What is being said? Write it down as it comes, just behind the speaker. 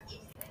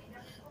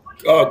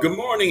Good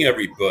morning,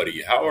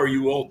 everybody. How are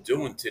you all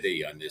doing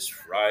today on this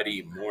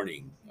Friday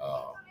morning?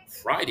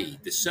 Friday,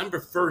 December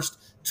 1st,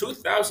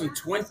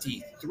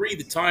 2023,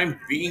 the time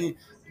being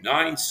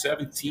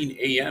 9:17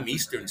 a.m.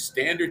 Eastern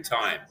Standard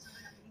Time.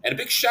 And a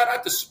big shout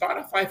out to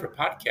Spotify for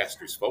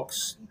podcasters,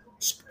 folks.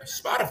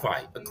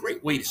 Spotify, a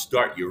great way to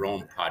start your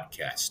own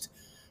podcast.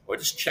 Or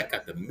just check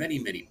out the many,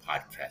 many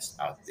podcasts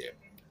out there.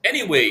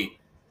 Anyway,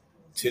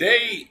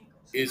 today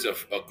is a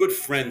good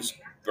friend's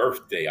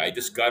birthday. I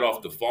just got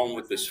off the phone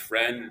with this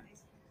friend.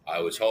 I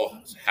was all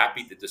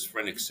happy that this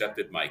friend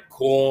accepted my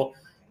call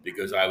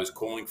because I was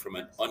calling from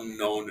an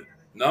unknown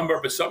number.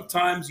 But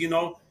sometimes,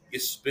 you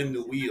spin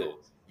the wheel,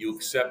 you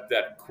accept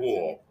that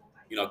call.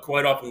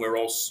 Quite often we're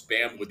all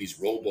spammed with these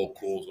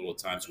robocalls all the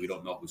time, so we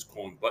don't know who's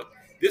calling. But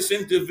this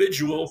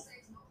individual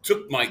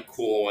took my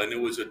call, and it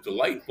was a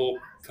delightful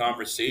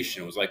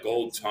conversation. It was like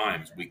old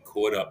times. We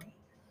caught up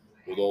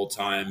with old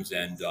times.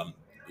 And,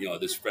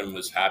 this friend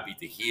was happy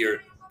to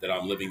hear that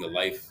I'm living the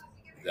life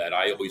that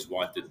I always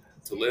wanted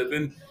to live.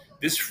 And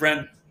this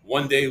friend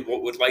one day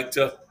would like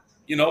to,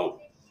 you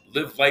know,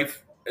 live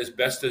life as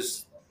best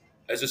as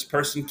this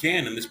person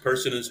can. And this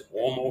person is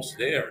almost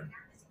there.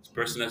 This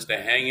person has to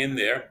hang in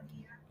there.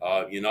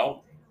 Uh, you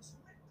know,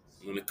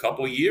 in a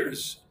couple of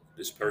years,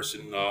 this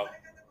person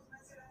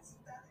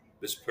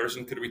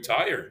could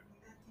retire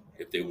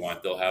if they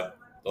want. They'll have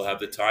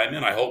the time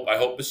in. I hope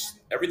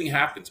everything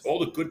happens. All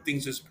the good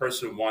things this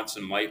person wants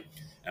in life,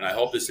 and I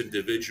hope this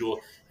individual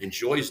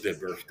enjoys their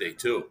birthday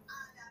too.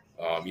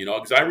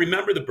 Because I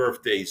remember the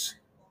birthdays,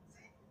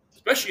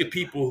 especially of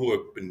people who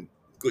have been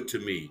good to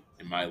me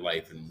in my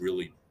life, and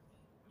really,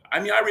 I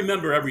mean, I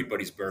remember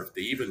everybody's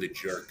birthday, even the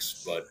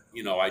jerks. But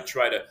I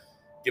try to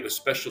give a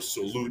special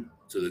salute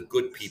to the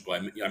good people.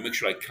 I make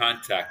sure I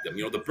contact them.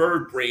 The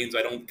bird brains,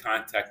 I don't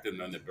contact them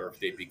on their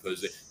birthday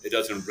because it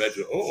doesn't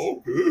register.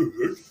 Oh,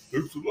 okay,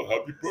 thanks a lot,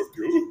 happy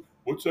birthday. Oh,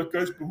 what's that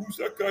guy's? Who's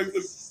that guy?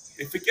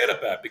 They forget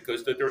about it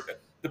because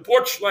the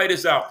porch light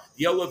is out.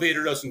 The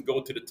elevator doesn't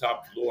go to the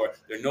top floor.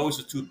 Their nose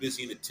is too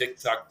busy in a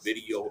TikTok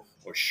video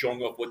or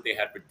showing off what they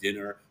had for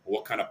dinner or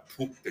what kind of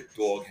poop their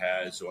dog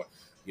has, or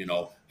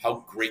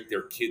how great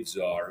their kids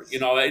are.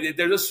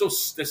 They're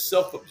just they're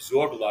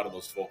self-absorbed. A lot of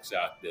those folks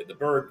out there, the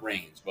bird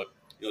brains. But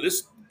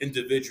this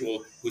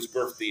individual whose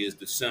birthday is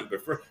December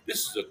 1st,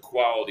 this is a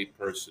quality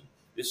person.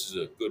 This is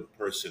a good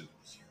person.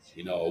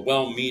 A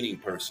well-meaning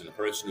person, a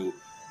person who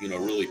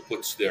really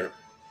puts their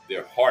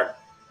heart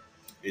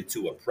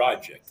into a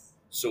project.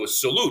 So a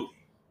salute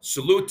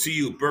to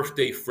you,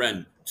 birthday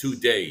friend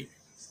today.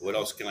 What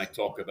else can I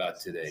talk about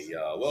today?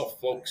 Well,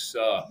 folks,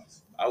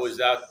 I was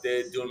out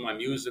there doing my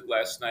music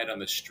last night on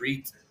the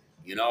street,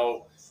 you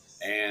know,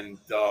 and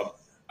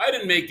I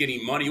didn't make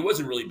any money. It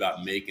wasn't really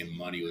about making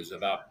money. It was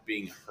about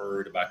being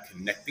heard, about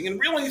connecting, and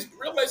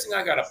realizing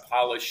I got to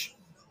polish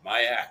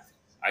my act.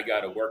 I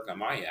got to work on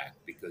my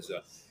act because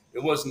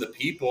it wasn't the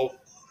people.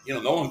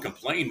 No one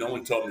complained. No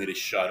one told me to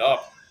shut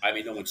up. I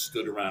mean, no one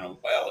stood around and,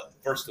 well,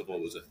 first of all,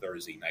 it was a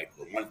Thursday night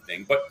for one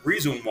thing. But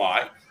reason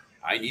why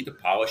I need to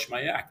polish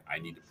my act. I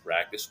need to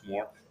practice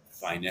more,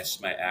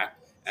 finesse my act,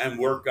 and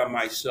work on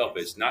myself.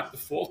 It's not the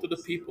fault of the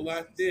people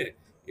out there.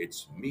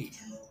 It's me.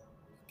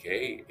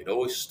 Okay? It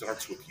always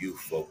starts with you,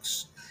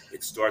 folks.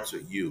 It starts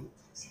with you.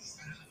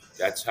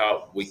 That's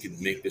how we can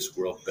make this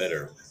world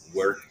better.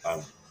 Work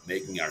on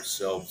making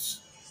ourselves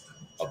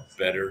a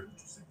better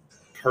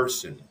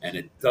person. And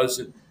it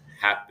doesn't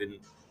happen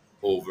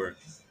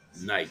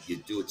overnight. You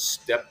do it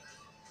step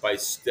by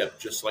step,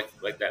 just like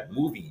that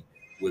movie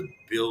with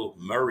Bill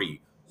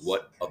Murray.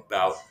 What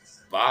about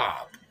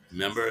Bob?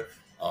 Remember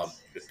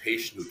the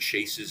patient who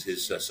chases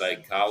his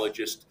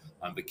psychologist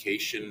on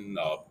vacation?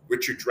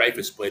 Richard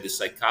Dreyfuss played the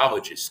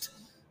psychologist.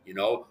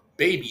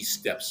 Baby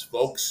steps,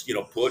 folks.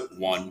 Put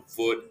one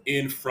foot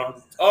in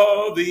front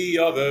of the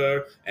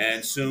other,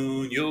 and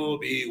soon you'll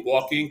be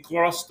walking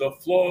across the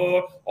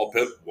floor. I'll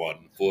put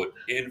one foot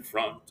in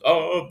front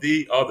of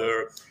the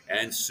other,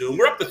 and soon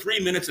we're up to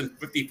 3 minutes and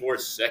 54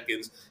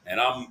 seconds.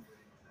 And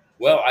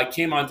I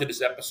came onto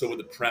this episode with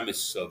the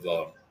premise of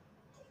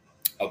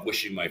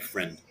wishing my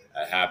friend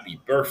a happy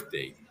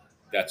birthday.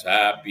 That's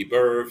happy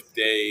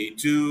birthday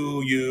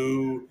to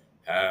you.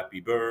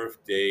 Happy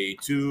birthday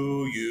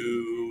to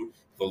you.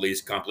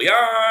 Feliz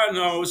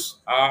cumpleaños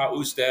a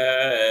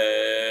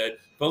usted.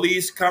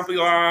 Feliz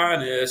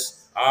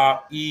cumpleaños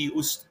a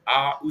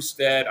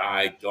usted.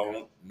 I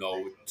don't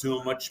know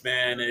too much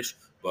Spanish,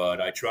 but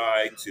I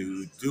try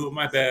to do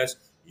my best.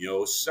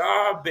 Yo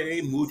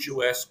sabe mucho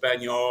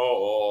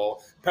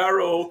español,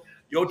 pero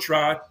yo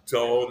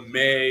trato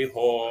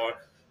mejor.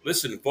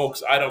 Listen,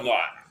 folks, I don't know.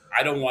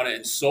 I don't want to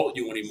insult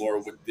you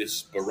anymore with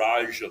this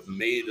barrage of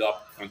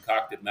made-up,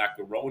 concocted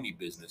macaroni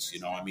business.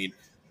 I mean,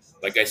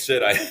 like I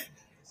said,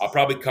 I'll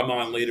probably come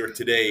on later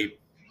today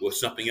with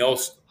something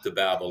else to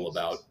babble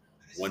about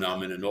when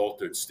I'm in an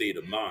altered state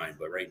of mind.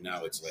 But right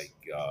now, it's like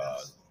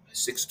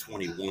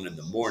 6:21 in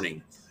the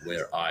morning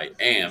where I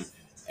am,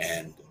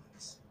 and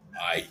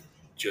I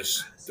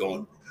just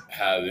don't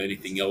have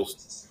anything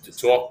else to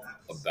talk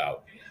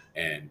about.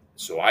 And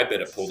so I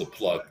better pull the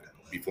plug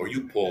before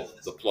you pull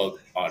the plug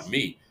on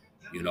me.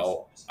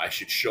 I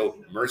should show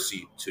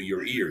mercy to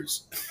your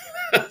ears.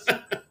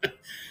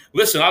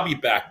 Listen, I'll be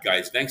back,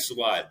 guys. Thanks a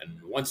lot. And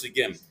once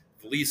again,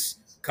 Feliz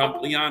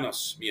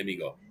cumpleaños, mi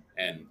amigo.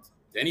 And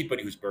to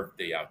anybody whose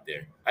birthday out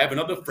there, I have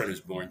another friend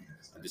who's born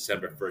on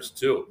December 1st,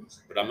 too,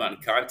 but I'm not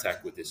in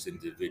contact with this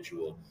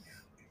individual.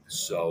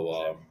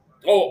 So,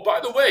 oh,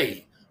 by the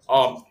way,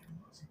 um,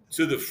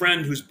 to the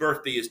friend whose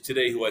birthday is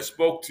today, who I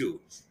spoke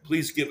to,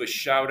 please give a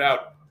shout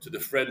out to the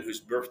friend whose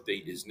birthday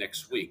is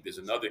next week. There's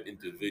another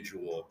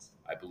individual,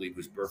 I believe,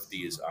 whose birthday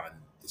is on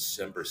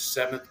December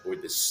 7th or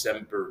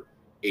December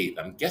 8th.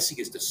 I'm guessing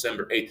it's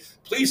December 8th.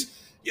 Please,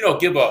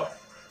 give a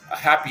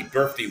happy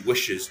birthday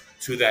wishes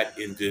to that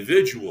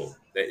individual.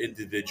 That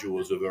individual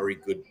is a very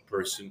good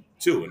person,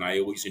 too. And I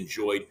always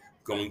enjoyed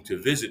going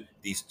to visit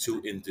these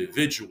two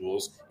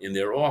individuals in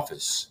their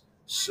office.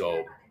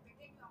 So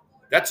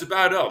that's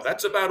about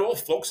all,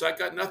 folks. I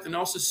got nothing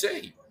else to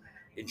say.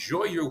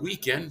 Enjoy your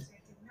weekend.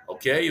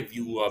 Okay, if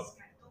you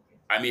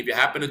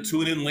happen to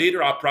tune in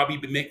later, I'll probably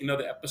be making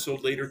another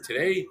episode later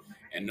today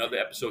and another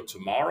episode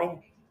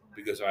tomorrow,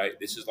 because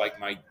this is like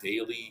my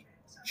daily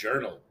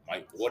journal,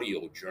 my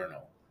audio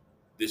journal.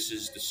 This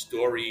is the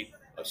story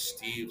of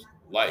Steve's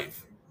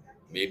life.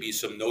 Maybe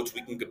some notes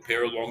we can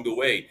compare along the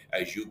way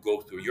as you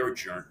go through your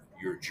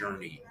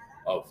journey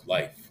of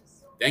life.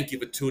 Thank you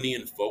for tuning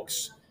in,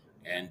 folks,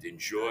 and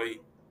enjoy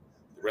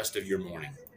the rest of your morning.